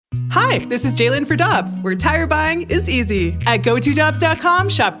Hi, this is Jalen for Dobbs, where tire buying is easy. At GoToDobbs.com,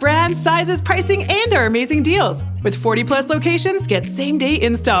 shop brands, sizes, pricing, and our amazing deals. With 40-plus locations, get same-day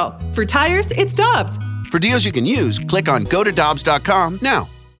install. For tires, it's Dobbs. For deals you can use, click on GoToDobbs.com now.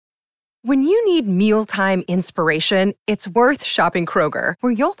 When you need mealtime inspiration, it's worth shopping Kroger,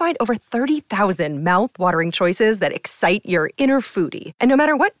 where you'll find over 30,000 mouth-watering choices that excite your inner foodie. And no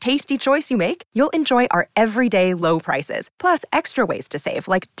matter what tasty choice you make, you'll enjoy our everyday low prices, plus extra ways to save,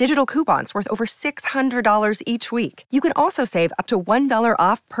 like digital coupons worth over $600 each week. You can also save up to $1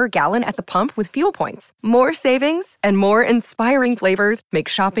 off per gallon at the pump with fuel points. More savings and more inspiring flavors make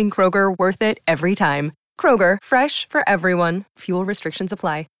shopping Kroger worth it every time. Kroger, fresh for everyone. Fuel restrictions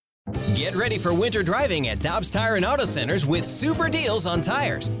apply. Get ready for winter driving at Dobbs Tire and Auto Centers with super deals on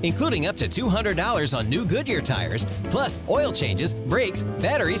tires, including up to $200 on new Goodyear tires, plus oil changes, brakes,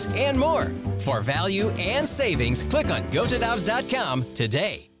 batteries, and more. For value and savings, click on GoToDobbs.com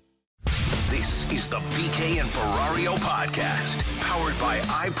today. This is the BK and Ferrario podcast, powered by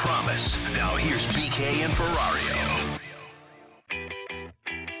I Promise. Now here's BK and Ferrario.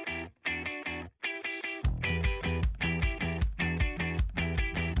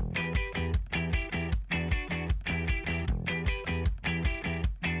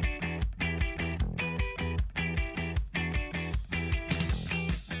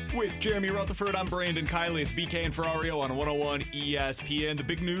 With Jeremy Rutherford, I'm Brandon Kiley. It's BK and Ferrario on 101 ESPN. The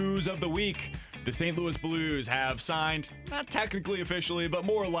big news of the week. The St. Louis Blues have signed, not technically officially, but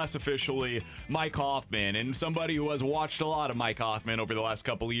more or less officially, Mike Hoffman. And somebody who has watched a lot of Mike Hoffman over the last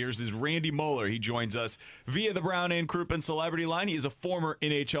couple of years is Randy Moeller. He joins us via the Brown and Crouppen Celebrity Line. He is a former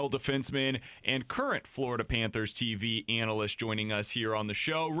NHL defenseman and current Florida Panthers TV analyst joining us here on the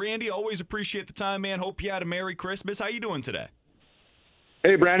show. Randy, always appreciate the time, man. Hope you had a Merry Christmas. How you doing today?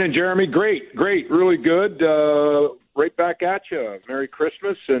 Hey, Brandon, Jeremy, great, really good. Right back at you. Merry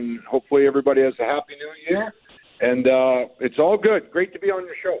Christmas, and hopefully everybody has a Happy New Year. And it's all good. Great to be on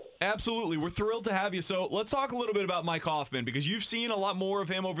your show. Absolutely. We're thrilled to have you. So let's talk a little bit about Mike Hoffman, because you've seen a lot more of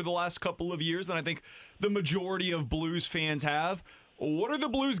him over the last couple of years than I think the majority of Blues fans have. What are the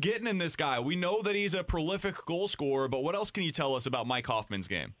Blues getting in this guy? We know that he's a prolific goal scorer, but what else can you tell us about Mike Hoffman's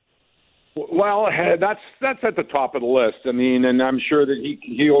game? Well, that's at the top of the list. I mean, and I'm sure that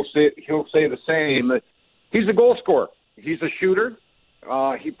he'll say the same. He's a goal scorer. He's a shooter.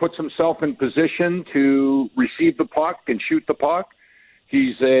 He puts himself in position to receive the puck and shoot the puck.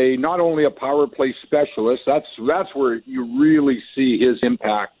 He's not only a power play specialist. That's where you really see his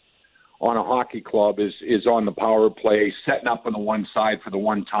impact on a hockey club is on the power play, setting up on the one side for the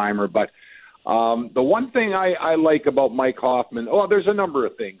one timer. But the one thing I like about Mike Hoffman, there's a number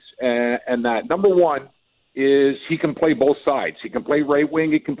of things, and that number one is he can play both sides. He can play right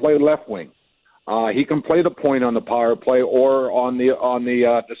wing. He can play left wing. He can play the point on the power play or on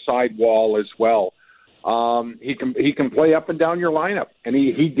the side wall as well. He can play up and down your lineup, and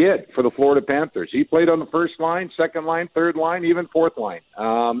he did for the Florida Panthers. He played on the first line, second line, third line, even fourth line.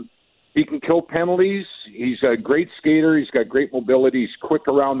 He can kill penalties. He's a great skater. He's got great mobility. He's quick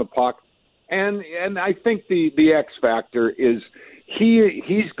around the puck. And I think the X factor is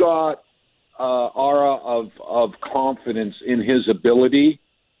he's got aura of confidence in his ability,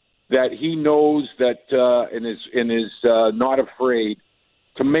 that he knows that and is not afraid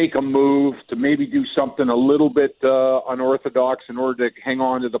to make a move, to maybe do something a little bit unorthodox in order to hang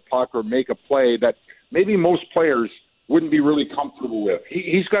on to the puck or make a play that maybe most players wouldn't be really comfortable with.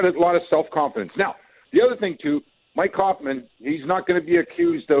 He's got a lot of self-confidence. Now, the other thing too, Mike Hoffman, he's not going to be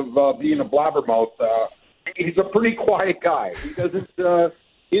accused of being a blabbermouth. He's a pretty quiet guy. He doesn't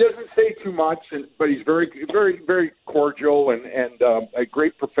say too much, but he's very, very, very cordial and a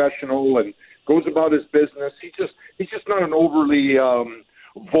great professional and goes about his business. He's just not an overly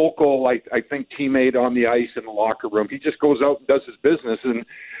vocal, I think, teammate on the ice in the locker room. He just goes out and does his business, and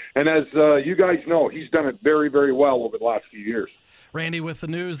as you guys know, he's done it very, very well over the last few years. Randy, with the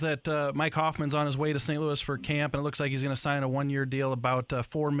news that Mike Hoffman's on his way to St. Louis for camp, and it looks like he's going to sign a one-year deal about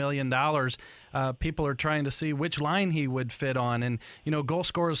 $4 million, people are trying to see which line he would fit on. And, goal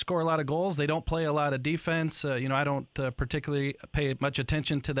scorers score a lot of goals. They don't play a lot of defense. I don't particularly pay much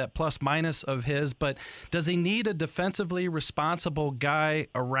attention to that plus-minus of his, but does he need a defensively responsible guy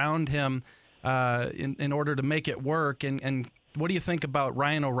around him in order to make it work? And what do you think about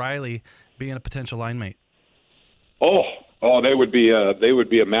Ryan O'Reilly being a potential line mate? Oh, they would be a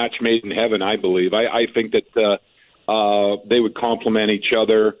match made in heaven, I believe. I think that they would complement each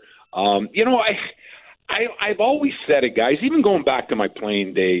other. I've always said it, guys, even going back to my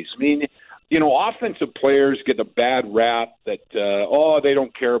playing days. I mean, offensive players get a bad rap that, they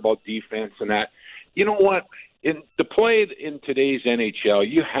don't care about defense and that. You know what? to play in today's NHL,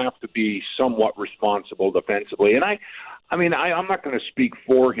 you have to be somewhat responsible defensively. And I'm not going to speak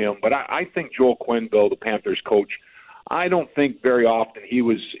for him, but I think Joel Quenneville, the Panthers coach, I don't think very often he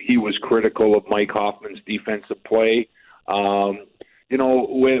was critical of Mike Hoffman's defensive play. When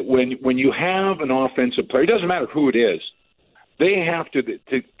you have an offensive player, it doesn't matter who it is, they have to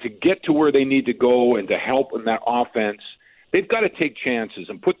get to where they need to go and to help in that offense. They've got to take chances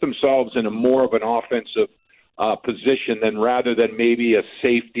and put themselves in a more of an offensive position rather than maybe a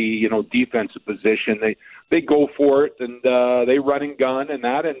safety, defensive position. They go for it and they run and gun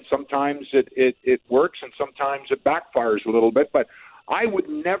and sometimes it works and sometimes it backfires a little bit. But I would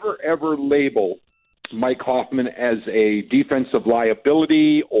never ever label Mike Hoffman as a defensive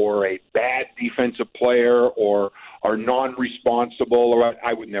liability or a bad defensive player or non-responsible. Or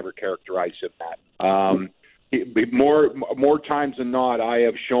I would never characterize him that. More times than not, I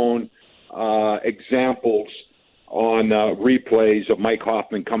have shown examples on replays of Mike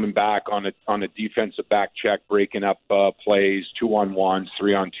Hoffman coming back on a defensive back check, breaking up plays, 2-on-1s,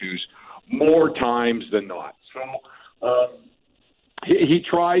 3-on-2s, more times than not. So he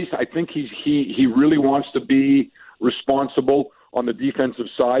tries. I think he really wants to be responsible on the defensive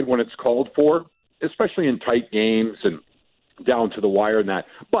side when it's called for, especially in tight games and down to the wire and that.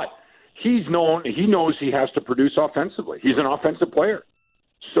 But he knows he has to produce offensively. He's an offensive player.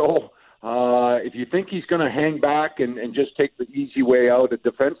 So if you think he's going to hang back and just take the easy way out, the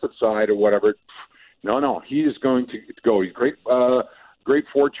defensive side or whatever, no, he is going to go. He's great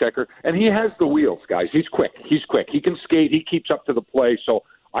forechecker, and he has the wheels, guys. He's quick. He can skate. He keeps up to the play. So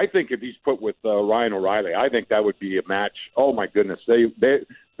I think if he's put with Ryan O'Reilly, I think that would be a match. Oh my goodness,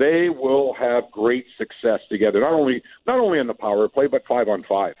 they will have great success together. Not only in the power play, but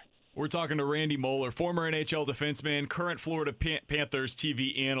 5-on-5. We're talking to Randy Moeller, former NHL defenseman, current Florida Panthers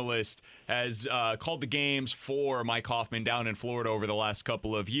TV analyst, has called the games for Mike Hoffman down in Florida over the last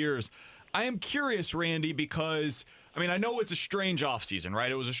couple of years. I am curious, Randy, because, I know it's a strange offseason,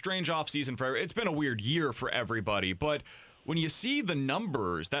 right? It was a strange offseason for everybody. It's been a weird year for everybody, but when you see the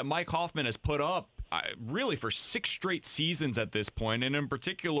numbers that Mike Hoffman has put up, really for 6 straight seasons at this point, and in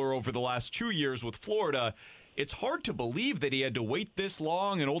particular over the last 2 years with Florida, it's hard to believe that he had to wait this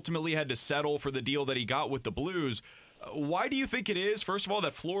long and ultimately had to settle for the deal that he got with the Blues. Why do you think it is, first of all,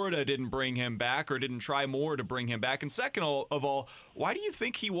 that Florida didn't bring him back or didn't try more to bring him back? And second of all, why do you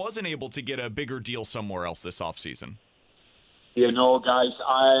think he wasn't able to get a bigger deal somewhere else this offseason? Guys,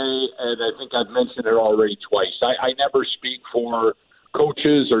 I think I've mentioned it already twice. I never speak for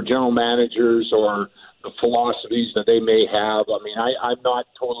coaches or general managers or the philosophies that they may have. I'm not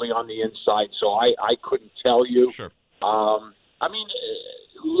totally on the inside, so I couldn't tell you. Sure.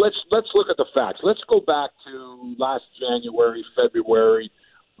 Let's look at the facts. Let's go back to last January, February.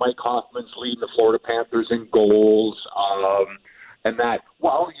 Mike Hoffman's leading the Florida Panthers in goals. And that,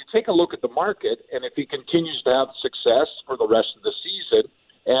 you take a look at the market, and if he continues to have success for the rest of the season,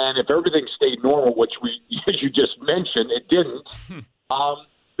 and if everything stayed normal, which as you just mentioned, it didn't,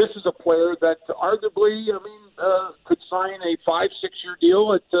 this is a player that arguably, could sign a 5-6 year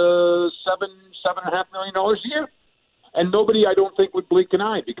deal at $7.5 million a year. And nobody, I don't think, would blink an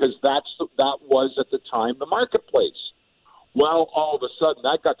eye because that was at the time the marketplace. Well, all of a sudden,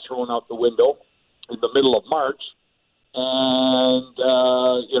 that got thrown out the window in the middle of March. And,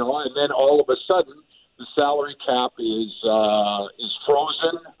 and then all of a sudden, the salary cap is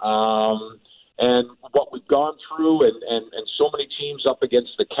frozen. And what we've gone through and so many teams up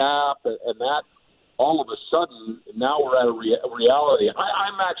against the cap and that, all of a sudden, now we're at a reality.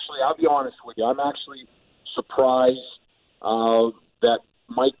 I'll be honest with you, I'm actually surprised that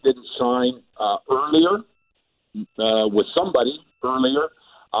Mike didn't sign earlier with somebody earlier.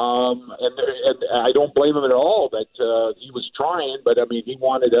 And I don't blame him at all that he was trying, but he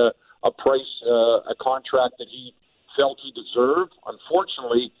wanted a price, a contract that he felt he deserved.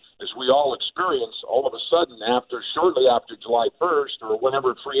 Unfortunately, as we all experience, all of a sudden, shortly after July 1st, or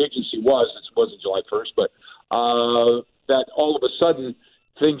whenever free agency was, it wasn't July 1st, but that all of a sudden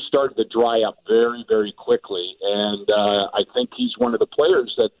things started to dry up very, very quickly. And I think he's one of the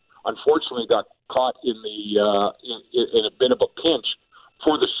players that unfortunately got caught in a bit of a pinch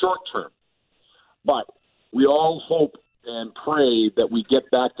for the short term. But we all hope and pray that we get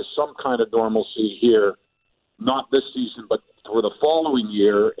back to some kind of normalcy here, not this season, but for the following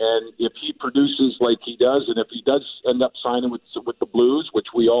year. And if he produces like he does, and if he does end up signing with the Blues, which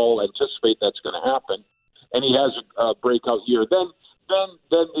we all anticipate that's going to happen, and he has a breakout year, then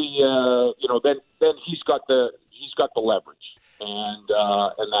he's got the leverage, and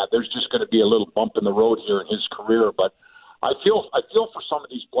that there's just going to be a little bump in the road here in his career. But I feel for some of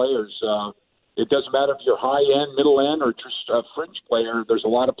these players. It doesn't matter if you're high end, middle end, or just a fringe player. There's a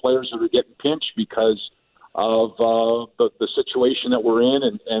lot of players that are getting pinched because of the situation that we're in,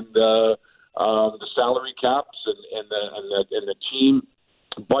 and the salary caps and the team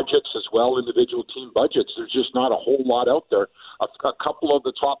budgets as well, individual team budgets. There's just not a whole lot out there. A couple of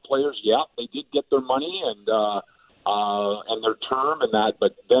the top players, they did get their money and their term and that,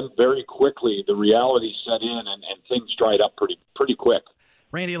 but then very quickly the reality set in and things dried up pretty quick.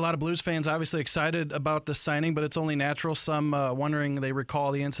 Randy, a lot of Blues fans obviously excited about the signing, but it's only natural. Some wondering they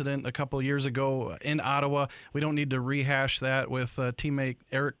recall the incident a couple years ago in Ottawa. We don't need to rehash that with teammate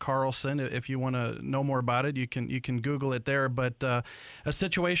Erik Karlsson. If you want to know more about it, you can Google it there. But a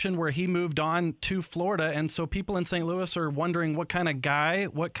situation where he moved on to Florida, and so people in St. Louis are wondering what kind of guy,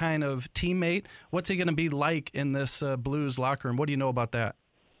 what kind of teammate, what's he going to be like in this Blues locker room? What do you know about that?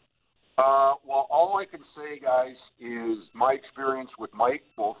 Well, all I can say, guys, is my experience with Mike,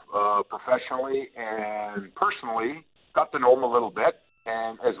 both professionally and personally, got to know him a little bit,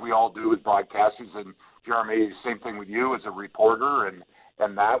 and as we all do as broadcasters, and Jeremy, same thing with you as a reporter,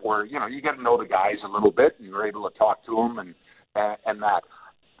 and that, where, you get to know the guys a little bit, and you're able to talk to them, and that.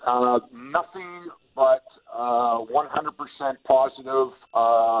 Nothing but 100% positive.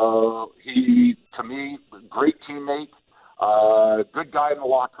 He, to me, great teammate. Good guy in the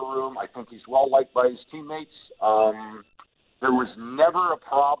locker room. I think he's well liked by his teammates. There was never a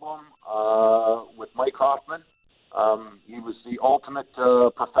problem with Mike Hoffman. He was the ultimate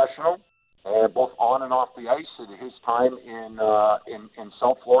professional, both on and off the ice at his time in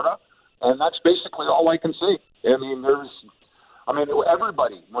South Florida, and that's basically all I can say.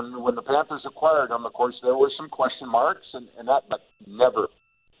 Everybody, when the Panthers acquired him, of course, there were some question marks and that, but never.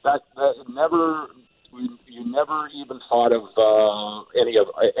 You never even thought of any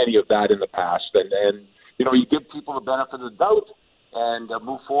of that in the past, and you give people the benefit of the doubt and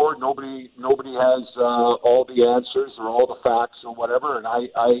move forward. Nobody has all the answers or all the facts or whatever, and I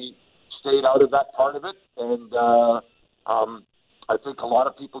stayed out of that part of it, and I think a lot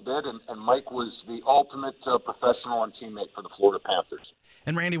of people did, and Mike was the ultimate professional and teammate for the Florida Panthers.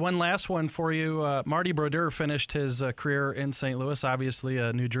 And Randy, one last one for you. Marty Brodeur finished his career in St. Louis, obviously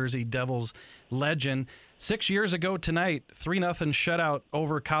a New Jersey Devils legend. 6 years ago tonight, 3-0 shutout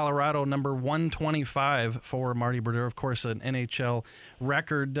over Colorado, number 125 for Marty Brodeur, of course, an NHL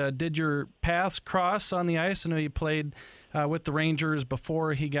record. Did your paths cross on the ice? I know you played with the Rangers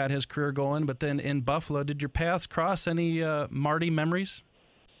before he got his career going, but then in Buffalo, did your paths cross? Any Marty memories?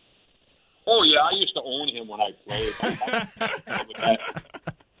 Oh, yeah, I used to own him when I played.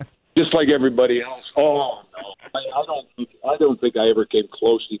 Just like everybody else. Oh, no. I don't think I ever came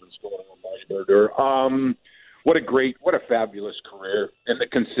close to even scoring on Marty Brodeur. What a fabulous career, and the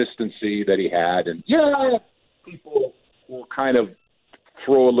consistency that he had. And, people will kind of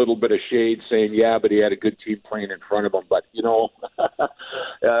throw a little bit of shade saying, but he had a good team playing in front of him. But,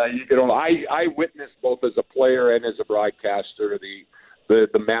 I witnessed both as a player and as a broadcaster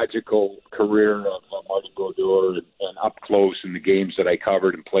the magical career of Marty Brodeur and up close in the games that I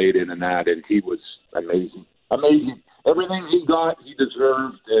covered and played in and that, and he was amazing. Amazing. Everything he got, he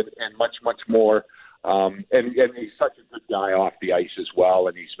deserved, and much, much more. And he's such a good guy off the ice as well,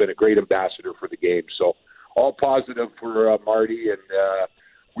 and he's been a great ambassador for the game. So all positive for Marty, and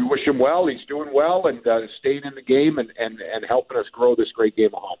we wish him well. He's doing well and staying in the game and helping us grow this great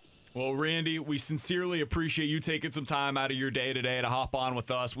game of hockey. Well, Randy, we sincerely appreciate you taking some time out of your day today to hop on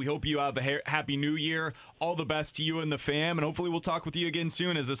with us. We hope you have a happy new year. All the best to you and the fam, and hopefully we'll talk with you again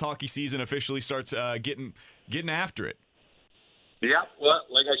soon as this hockey season officially starts getting after it. Yeah, well,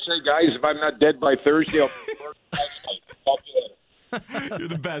 like I say, guys, if I'm not dead by Thursday, I'll be talk to you later. You're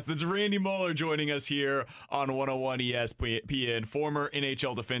the best. That's Randy Moeller joining us here on 101 ESPN, former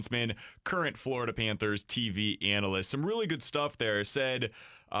NHL defenseman, current Florida Panthers TV analyst. Some really good stuff there. Said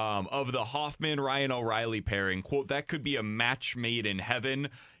of the Hoffman-Ryan O'Reilly pairing, quote, that could be a match made in heaven.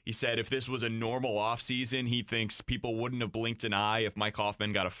 He said if this was a normal offseason, he thinks people wouldn't have blinked an eye if Mike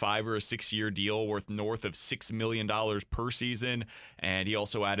Hoffman got a 5 or a 6 year deal worth north of $6 million per season. And he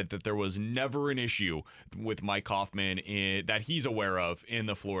also added that there was never an issue with Mike Hoffman that he's aware of in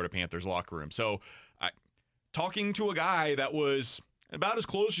the Florida Panthers locker room. So talking to a guy that was about as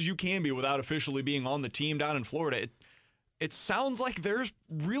close as you can be without officially being on the team down in Florida, it sounds like there's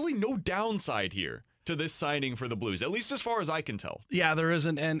really no downside here to this signing for the Blues, at least as far as I can tell. Yeah, there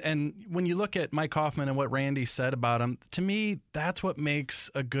isn't. And when you look at Mike Hoffman and what Randy said about him, to me, that's what makes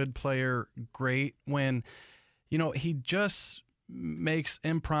a good player great, when, he just makes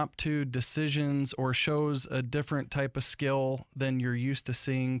impromptu decisions or shows a different type of skill than you're used to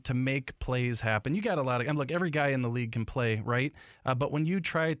seeing to make plays happen. You got a lot of, look, every guy in the league can play, right? But when you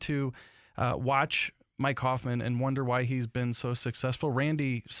try to watch Mike Hoffman and wonder why he's been so successful.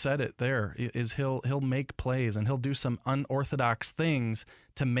 Randy said it there, is he'll make plays and he'll do some unorthodox things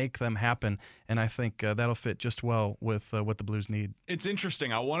to make them happen. And I think that'll fit just well with what the Blues need. It's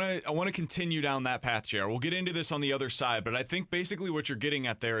interesting. I want to continue down that path, JR. We'll get into this on the other side, but I think basically what you're getting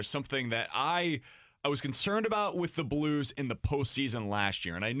at there is something that I was concerned about with the Blues in the postseason last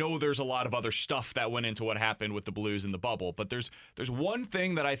year. And I know there's a lot of other stuff that went into what happened with the Blues in the bubble, but there's one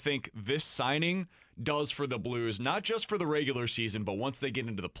thing that I think this signing does for the Blues, not just for the regular season, but once they get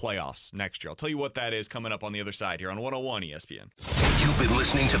into the playoffs next year. I'll tell you what that is coming up on the other side here on 101 ESPN. You've been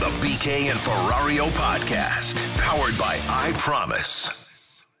listening to the BK and Ferrario podcast, powered by I Promise.